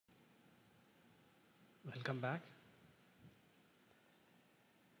Welcome back.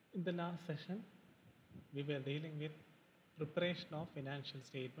 In the last session, we were dealing with preparation of financial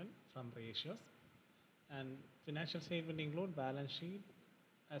statement from ratios, and financial statement include balance sheet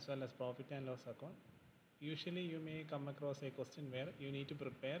as well as profit and loss account. Usually, you may come across a question where you need to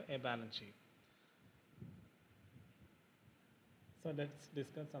prepare a balance sheet. So let's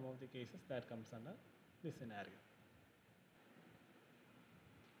discuss some of the cases that comes under this scenario.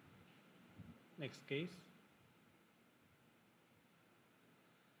 Next case.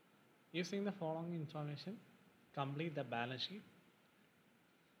 Using the following information, complete the balance sheet.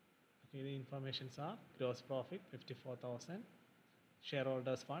 Okay, the informations are gross profit 54,000,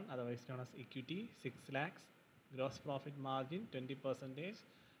 shareholders fund otherwise known as equity 6 lakhs, gross profit margin 20%,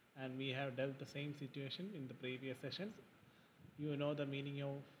 and we have dealt the same situation in the previous sessions. You know the meaning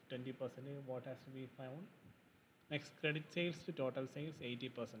of 20%, what has to be found. Next, credit sales to total sales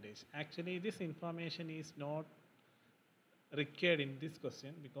 80%. Actually, this information is not required in this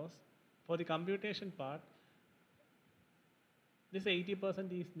question because for the computation part, this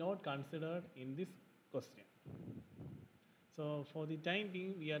 80% is not considered in this question. So for the time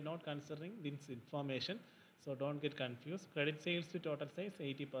being, we are not considering this information. So don't get confused. Credit sales to total sales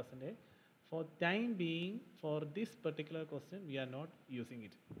 80%. For time being, for this particular question, we are not using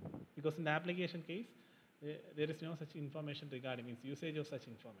it because in the application case, there is no such information regarding its usage of such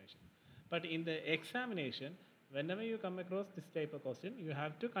information. But in the examination, whenever you come across this type of question, you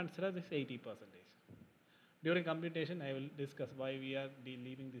have to consider this 80%. During computation, I will discuss why we are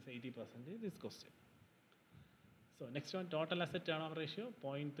leaving this 80% this question. So next one, total asset turnover ratio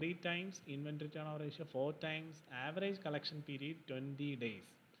 0.3 times, inventory turnover ratio 4 times, average collection period 20 days,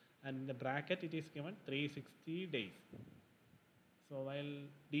 and in the bracket it is given 360 days. So while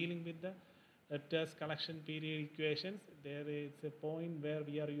dealing with the debtors collection period equations, there is a point where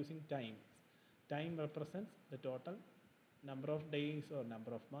we are using time. Time represents the total number of days or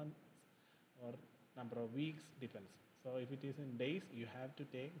number of months or number of weeks, depends. So if it is in days, you have to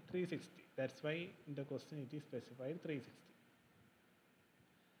take 360. That's why in the question it is specified 360.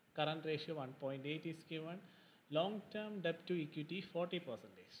 Current ratio 1.8 is given. Long-term debt to equity 40%.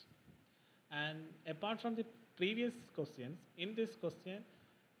 And apart from the previous questions, in this question,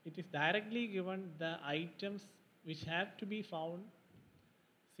 it is directly given the items which have to be found.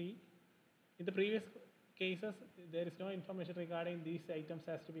 See, in the previous cases, there is no information regarding these items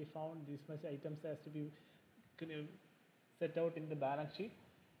has to be found, these much items has to be set out in the balance sheet.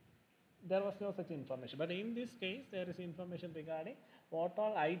 There was no such information. But in this case, there is information regarding what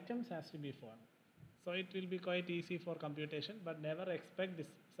all items has to be found. So it will be quite easy for computation, but never expect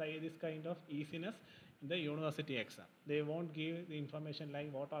this kind of easiness in the university exam. They won't give the information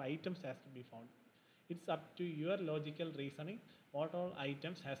like what all items has to be found. It's up to your logical reasoning what all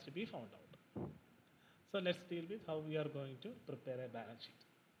items has to be found out. So let's deal with how we are going to prepare a balance sheet.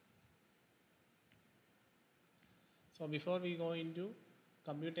 So before we go into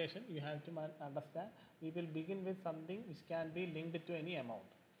computation, you have to understand we will begin with something which can be linked to any amount.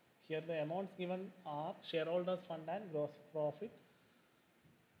 Here the amounts given are shareholders fund and gross profit.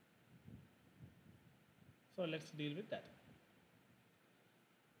 So let's deal with that.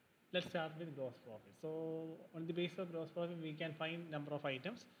 Let's start with gross profit. So on the basis of gross profit, we can find number of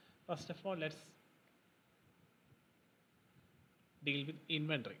items. First of all, let's deal with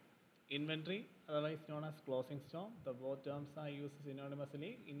inventory. Inventory, otherwise known as closing stock, the both terms are used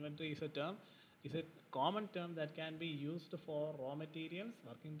synonymously. Inventory is a common term that can be used for raw materials,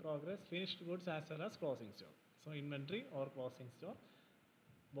 work in progress, finished goods as well as closing stock. So inventory or closing stock,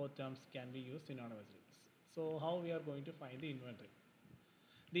 both terms can be used synonymously. So how we are going to find the inventory?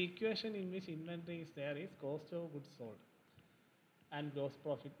 The equation in which inventory is there is cost of goods sold and gross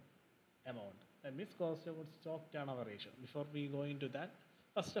profit amount. That means cost of goods stock turnover ratio. Before we go into that,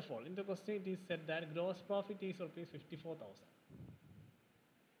 first of all, in the question it is said that gross profit is rupees 54,000.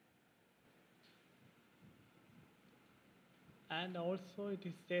 And also it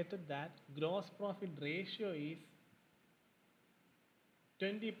is stated that gross profit ratio is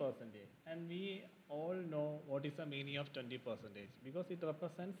 20%. And we all know what is the meaning of 20% because it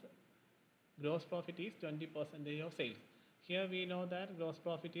represents gross profit is 20% of sales. Here we know that gross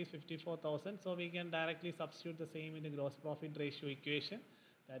profit is 54,000, so we can directly substitute the same in the gross profit ratio equation.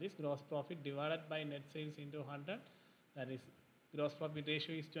 That is gross profit divided by net sales into 100. That is gross profit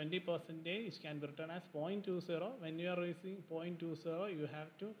ratio is 20%, which can be written as 0.20. When you are using 0.20, you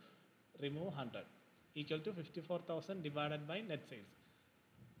have to remove 100, equal to 54,000 divided by net sales.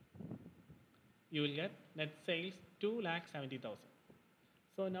 You will get net sales 2,70,000.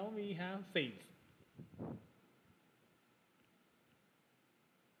 So now we have sales.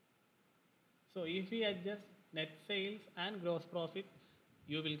 So if we adjust net sales and gross profit,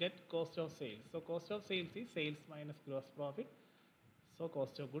 you will get cost of sales. So cost of sales is sales minus gross profit. So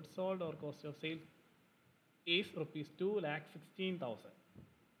cost of goods sold or cost of sales is rupees 2,16,000.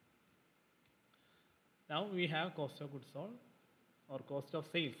 Now we have cost of goods sold or cost of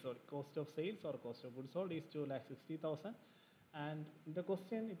sales. Sorry, cost of sales or cost of goods sold is 2,60,000. And in the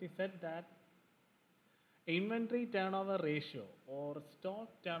question it is said that inventory turnover ratio or stock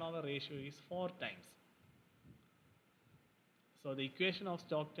turnover ratio is 4 times. So the equation of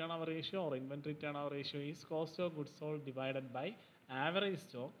stock turnover ratio or inventory turnover ratio is cost of goods sold divided by average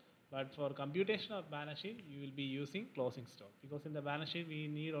stock. But for computation of balance sheet, you will be using closing stock, because in the balance sheet we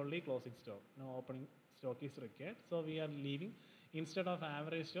need only closing stock. No opening stock is required. So we are leaving, instead of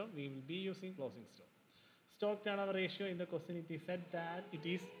average stock, we will be using closing stock. Stock turnover ratio, in the question it is said that it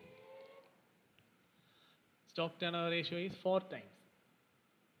is stock turnover ratio is 4 times.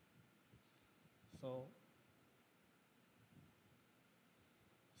 So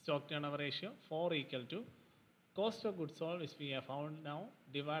stock turnover ratio 4 equal to cost of goods sold, which we have found now,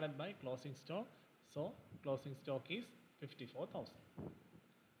 divided by closing stock. So closing stock is 54,000.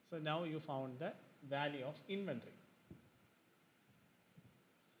 So now you found the value of inventory.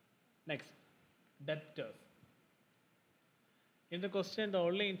 Next, debtors. In the question, the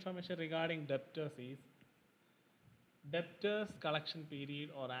only information regarding debtors is debtors collection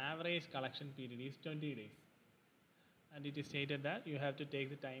period or average collection period is 20 days. And it is stated that you have to take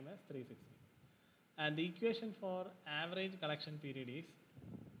the time as 360. And the equation for average collection period is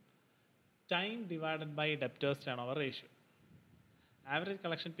time divided by debtors turnover ratio. Average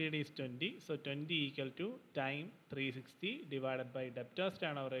collection period is 20, so 20 equal to time 360 divided by debtors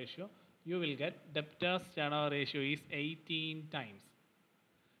turnover ratio. You will get debtors turnover ratio is 18 times.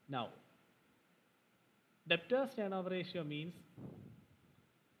 Now, debtors turnover ratio means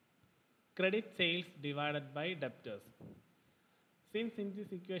credit sales divided by debtors. Since in this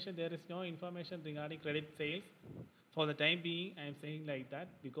equation there is no information regarding credit sales, for the time being I am saying like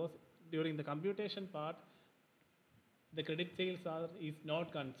that, because during the computation part the credit sales is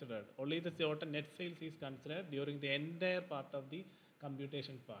not considered. Only the total net sales is considered during the entire part of the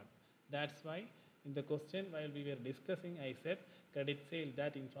computation part. That's why in the question while we were discussing I said credit sale,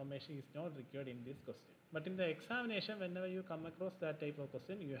 that information is not required in this question. But in the examination, whenever you come across that type of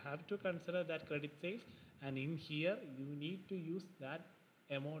question, you have to consider that credit sales, and in here you need to use that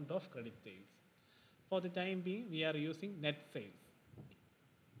amount of credit sales. For the time being, we are using net sales.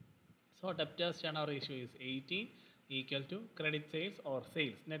 So debtors turnover ratio is 18 equal to credit sales or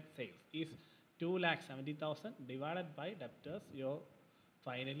sales, net sales is 2,70,000 divided by debtors. Your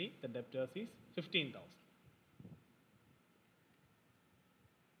finally the debtors is 15,000.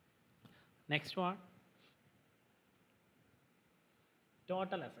 Next one,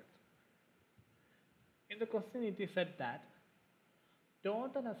 total assets. In the question it is said that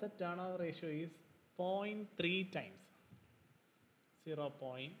total asset turnover ratio is 0.3 times,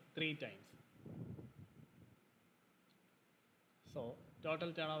 0.3 times. So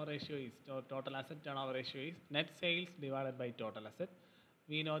total turnover ratio is, total asset turnover ratio is net sales divided by total asset.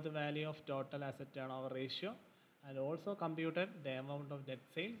 We know the value of total asset turnover ratio and also computed the amount of net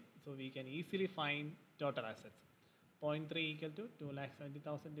sales, so we can easily find total assets. 0.3 equal to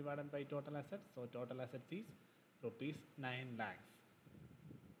 2,70,000 divided by total assets, so total assets is rupees 9 lakhs.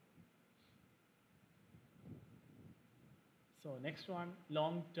 So next one,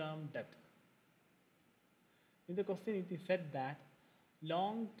 long-term debt. In the question it is said that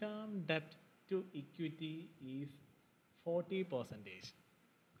long-term debt to equity is 40%.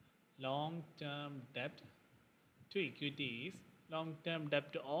 Long-term debt to equity is, long-term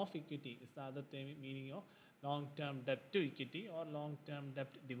debt of equity is the other meaning of long-term debt to equity, or long-term debt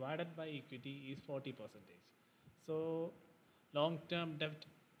divided by equity is 40%. So long-term debt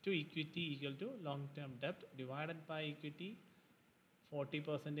to equity equal to long-term debt divided by equity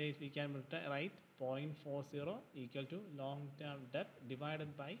 40%, we can write 0.40 equal to long-term debt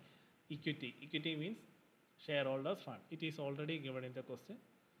divided by equity. Equity means shareholders fund. It is already given in the question.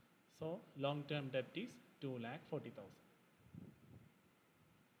 So long-term debt is 2,40,000.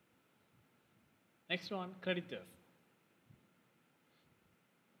 Next one, creditors.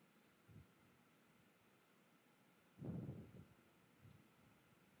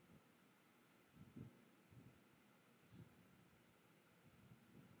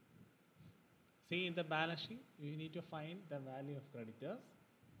 See, in the balance sheet, you need to find the value of creditors.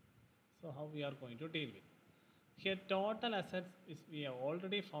 So how we are going to deal with? Here total assets is, we have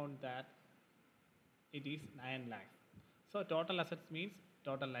already found that it is 9 lakhs. So total assets means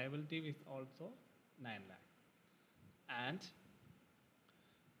total liability is also 9 lakhs. And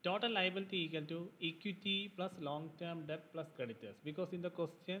Total liability equal to equity plus long-term debt plus creditors. Because in the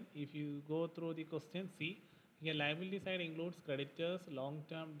question, if you go through the question, see, here liability side includes creditors,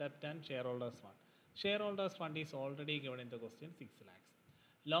 long-term debt and shareholders fund. Shareholders fund is already given in the question, 6 lakhs.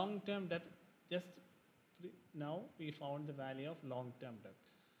 Long-term debt, just now we found the value of long-term debt.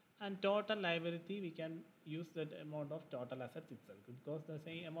 And total liability, we can use that amount of total assets itself because the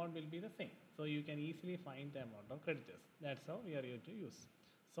same amount will be the same. So you can easily find the amount of creditors. That's how we are going to use.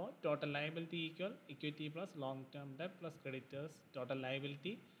 So total liability equal equity plus long-term debt plus creditors. Total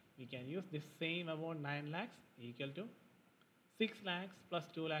liability, we can use this same amount 9 lakhs equal to 6 lakhs plus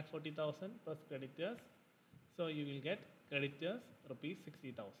 2 lakh 40,000 plus creditors. So you will get creditors rupees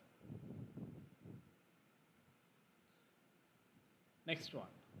 60,000. Next one,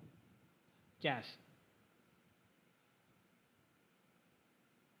 cash.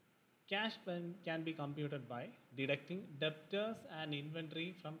 Cash can be computed by deducting debtors and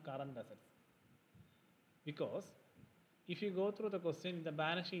inventory from current assets. Because if you go through the question in the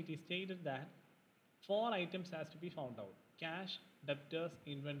balance sheet, it is stated that 4 items has to be found out: cash, debtors,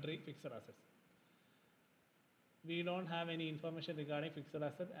 inventory, fixed assets. We don't have any information regarding fixed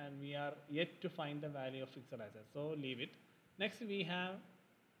asset and we are yet to find the value of fixed asset. So leave it. Next we have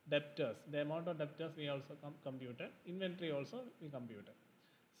debtors. The amount of debtors we also computed. Inventory also we computed.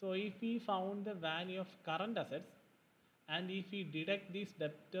 So if we found the value of current assets and if we deduct these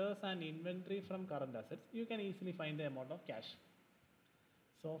debtors and inventory from current assets, you can easily find the amount of cash.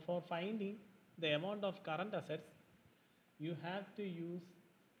 So for finding the amount of current assets, you have to use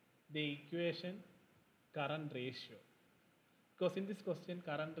the equation current ratio. Because in this question,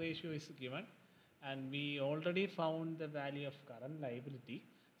 current ratio is given and we already found the value of current liability.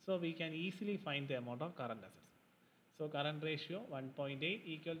 So we can easily find the amount of current assets. So current ratio 1.8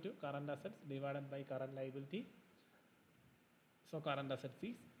 equal to current assets divided by current liability. So current assets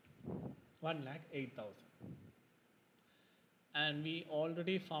is 1,08,000. And we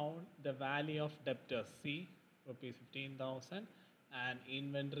already found the value of debtors, C, rupees 15,000, and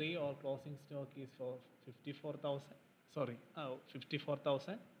inventory or closing stock is for 54,000. Sorry,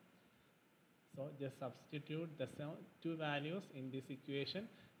 54,000. So just substitute the two values in this equation.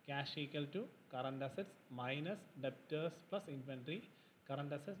 Cash equal to current assets minus debtors plus inventory.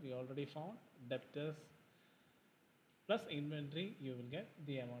 Current assets we already found. Debtors plus inventory, you will get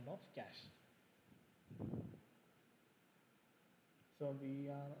the amount of cash. So we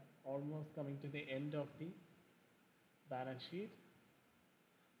are almost coming to the end of the balance sheet.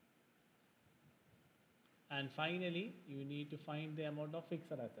 And finally, you need to find the amount of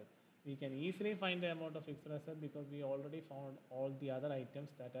fixed assets. We can easily find the amount of fixed asset because we already found all the other items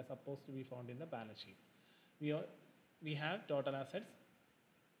that are supposed to be found in the balance sheet. We have total assets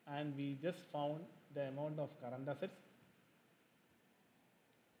and we just found the amount of current assets.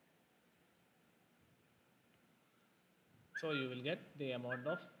 So you will get the amount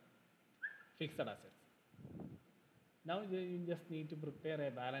of fixed assets. Now you just need to prepare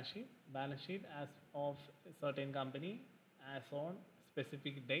a balance sheet as of a certain company as on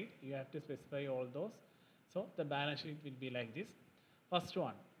specific date. You have to specify all those. So the balance sheet will be like this. First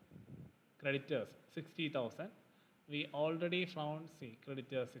one, creditors 60,000. We already found, see,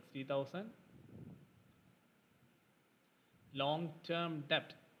 creditors 60,000. Long-term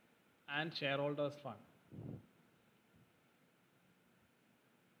debt and shareholders fund.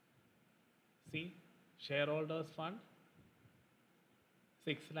 See, shareholders fund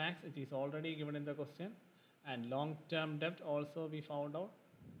 6 lakhs, it is already given in the question, and long-term debt also we found out.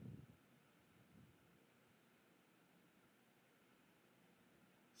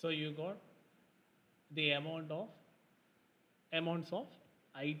 So you got the amounts of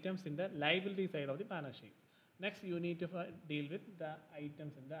items in the liability side of the balance sheet. Next you need to deal with the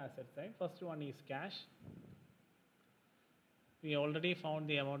items in the asset side. First one is cash. We already found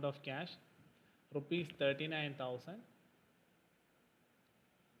the amount of cash, rupees 39,000.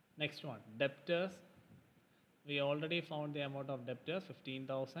 Next one, debtors. We already found the amount of debtors,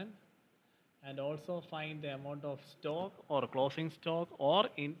 15,000. And also find the amount of stock or closing stock, or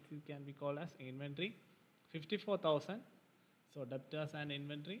it can be called as inventory, 54,000. So debtors and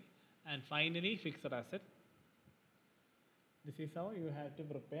inventory. And finally fixed assets. This is how you have to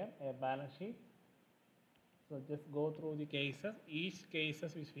prepare a balance sheet. So just go through the cases. Each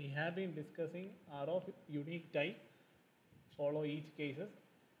cases which we have been discussing are of unique type. Follow each cases.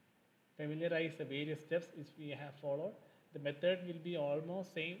 Familiarize the various steps which we have followed. The method will be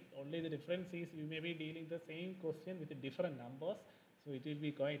almost same. Only the difference is you may be dealing the same question with different numbers. So it will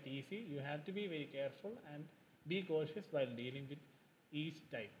be quite easy. You have to be very careful and be cautious while dealing with each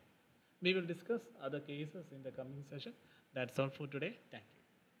type. We will discuss other cases in the coming session. That's all for today. Thanks.